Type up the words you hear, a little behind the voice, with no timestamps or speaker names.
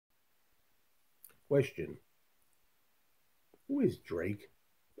Question: who is Drake?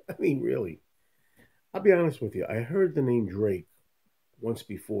 I mean, really. I'll be honest with you. I heard the name Drake once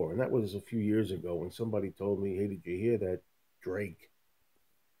before, and that was a few years ago when somebody told me, "Hey, did you hear that Drake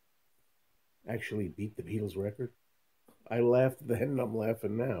actually beat the Beatles record?" I laughed then, and I'm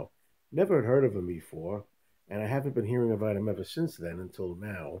laughing now. Never had heard of him before, and I haven't been hearing about him ever since then until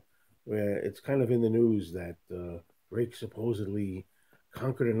now, where it's kind of in the news that Drake supposedly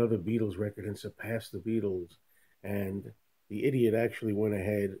conquered another Beatles record and surpassed the Beatles, and the idiot actually went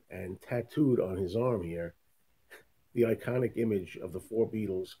ahead and tattooed on his arm here the iconic image of the four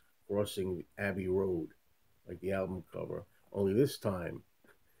Beatles crossing Abbey Road, like the album cover. Only this time,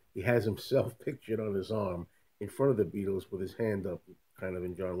 he has himself pictured on his arm in front of the Beatles with his hand up, kind of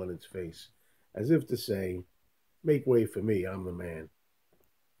in John Lennon's face, as if to say, "Make way for me, I'm the man."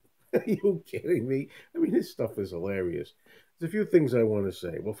 Are you kidding me? I mean, this stuff is hilarious. There's a few things I want to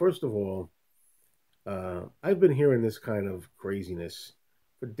say. Well, first of all, I've been hearing this kind of craziness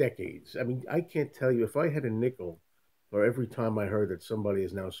for decades. I mean, I can't tell you if I had a nickel for every time I heard that somebody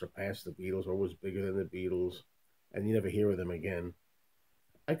has now surpassed the Beatles or was bigger than the Beatles, and you never hear of them again.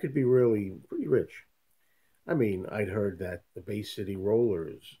 I could be really pretty rich. I mean, I'd heard that the Bay City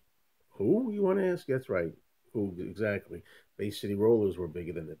Rollers. Who, you want to ask? That's right. Who exactly? Bay City Rollers were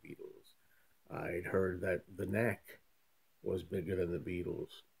bigger than the Beatles. I'd heard that the Knack was bigger than the Beatles.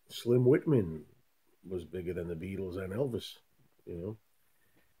 Slim Whitman was bigger than the Beatles and Elvis. You know,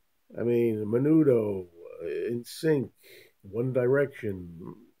 I mean, Menudo, In Sync, One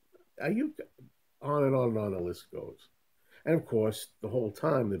Direction. Are you on and on and on the list goes? And of course, the whole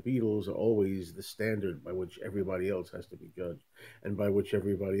time, the Beatles are always the standard by which everybody else has to be judged, and by which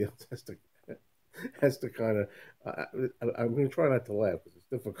everybody else has to kind of. I'm going to try not to laugh because it's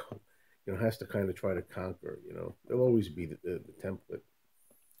difficult. Has to kind of try to conquer. They'll always be the template.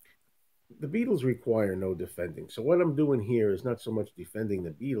 The Beatles require no defending. So what I'm doing here is not so much defending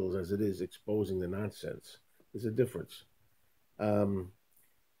the Beatles as it is exposing the nonsense. There's a difference. Um,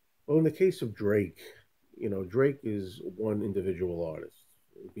 well, in the case of Drake, Drake is one individual artist.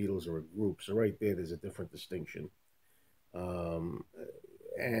 The Beatles are a group, so right there's a different distinction. Um,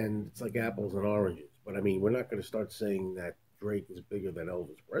 and it's like apples and oranges. But I mean, we're not going to start saying that Drake is bigger than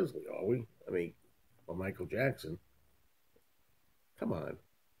Elvis Presley, are we? I mean, or Michael Jackson. Come on,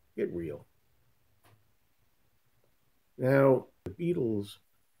 get real. Now, the Beatles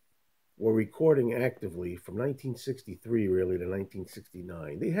were recording actively from 1963 really to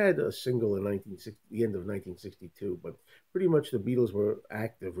 1969. They had a single in the end of 1962, but pretty much the Beatles were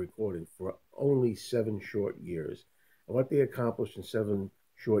active recording for only 7 short years. And what they accomplished in 7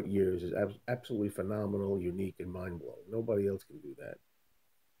 short years is absolutely phenomenal, unique, and mind blowing. Nobody else can do that.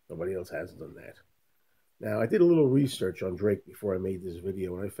 Nobody else has done that. Now, I did a little research on Drake before I made this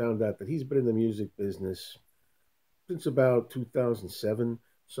video, and I found out that he's been in the music business since about 2007.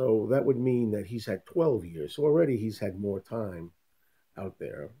 So that would mean that he's had 12 years. So already he's had more time out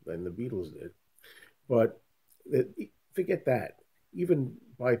there than the Beatles did. But forget that. Even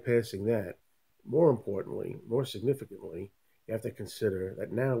bypassing that, more importantly, more significantly, you have to consider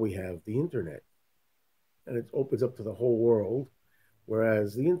that now we have the internet and it opens up to the whole world.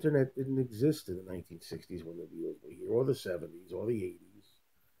 Whereas the internet didn't exist in the 1960s when the Beatles were here, or the 70s, or the 80s,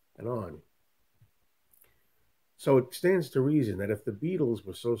 and on. So it stands to reason that if the Beatles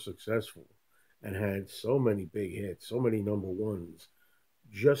were so successful and had so many big hits, so many number ones,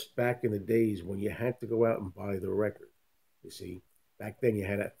 just back in the days when you had to go out and buy the record, you see, back then you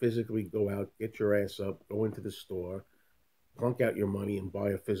had to physically go out, get your ass up, go into the store, plunk out your money, and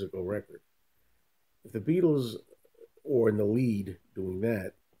buy a physical record. If the Beatles were in the lead doing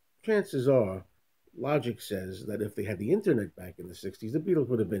that, chances are, logic says that if they had the internet back in the 60s, the Beatles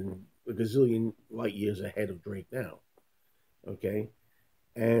would have been a gazillion light years ahead of Drake now. Okay?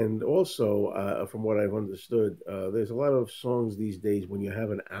 And also, from what I've understood, there's a lot of songs these days when you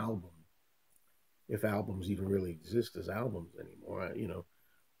have an album, if albums even really exist as albums anymore,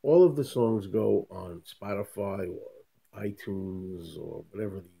 all of the songs go on Spotify or iTunes or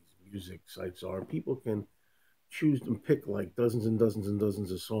whatever these music sites are. And people can choose and pick like dozens and dozens and dozens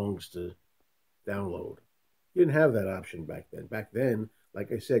of songs to download. You didn't have that option back then. Back then,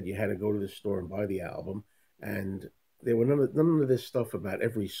 like I said, you had to go to the store and buy the album, and there were none of this stuff about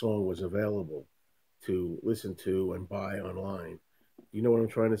every song was available to listen to and buy online. You know what I'm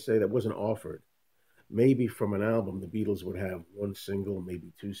trying to say? That wasn't offered. Maybe from an album, the Beatles would have one single,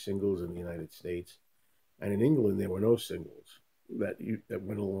 maybe two singles in the United States, and in England there were no singles that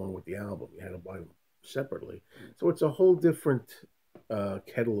went along with the album. You had to buy them separately. So it's a whole different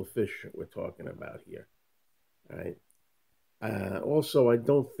kettle of fish that we're talking about here. All right. Also, I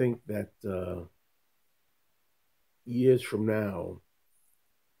don't think that years from now,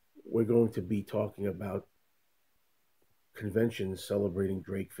 we're going to be talking about conventions celebrating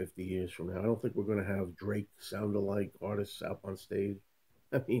Drake 50 years from now. I don't think we're going to have Drake sound alike artists out on stage.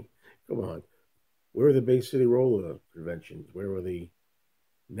 I mean, come on. Where are the Bay City Roller conventions? Where are the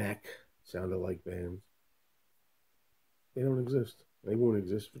Knack sound alike bands? They don't exist. They won't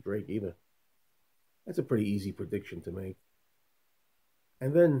exist for Drake either. That's a pretty easy prediction to make.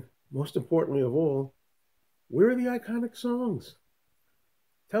 And then, most importantly of all, where are the iconic songs?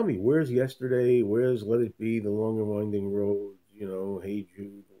 Tell me, where's Yesterday? Where's Let It Be? The Long and Winding Road? Hey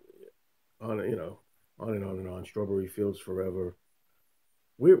Jude, on and on and on. Strawberry Fields Forever.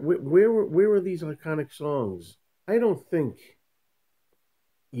 Where are these iconic songs? I don't think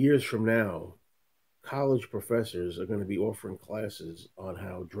years from now, college professors are going to be offering classes on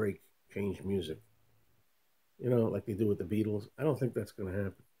how Drake changed music. Like they do with the Beatles. I don't think that's going to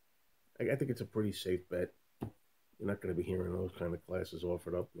happen. I think it's a pretty safe bet. You're not going to be hearing those kind of classes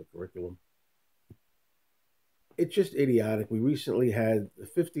offered up in the curriculum. It's just idiotic. We recently had the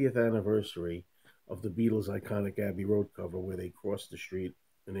 50th anniversary of the Beatles' iconic Abbey Road cover, where they crossed the street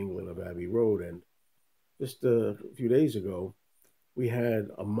in England of Abbey Road. And just a few days ago, we had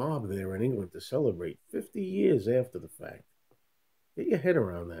a mob there in England to celebrate 50 years after the fact. Get your head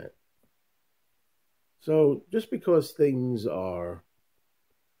around that. So just because things are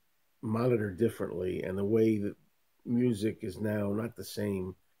monitored differently and the way that music is now not the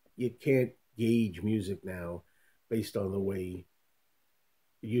same, you can't gauge music now based on the way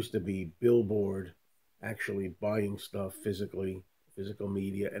it used to be Billboard actually buying stuff physically, physical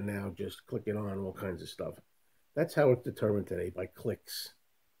media, and now just clicking on all kinds of stuff. That's how it's determined today, by clicks,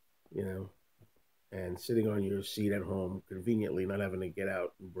 you know, and sitting on your seat at home, conveniently not having to get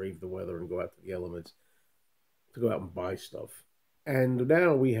out and brave the weather and go out to the elements to go out and buy stuff. And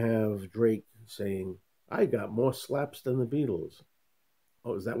now we have Drake saying, I got more slaps than the Beatles.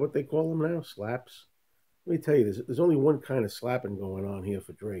 Oh, is that what they call them now? Slaps? Let me tell you, there's only one kind of slapping going on here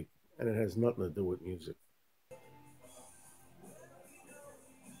for Drake, and it has nothing to do with music.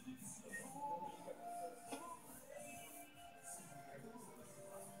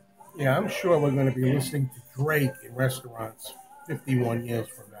 Yeah, I'm sure we're going to be listening to Drake in restaurants 51 years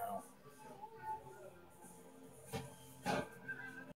from now.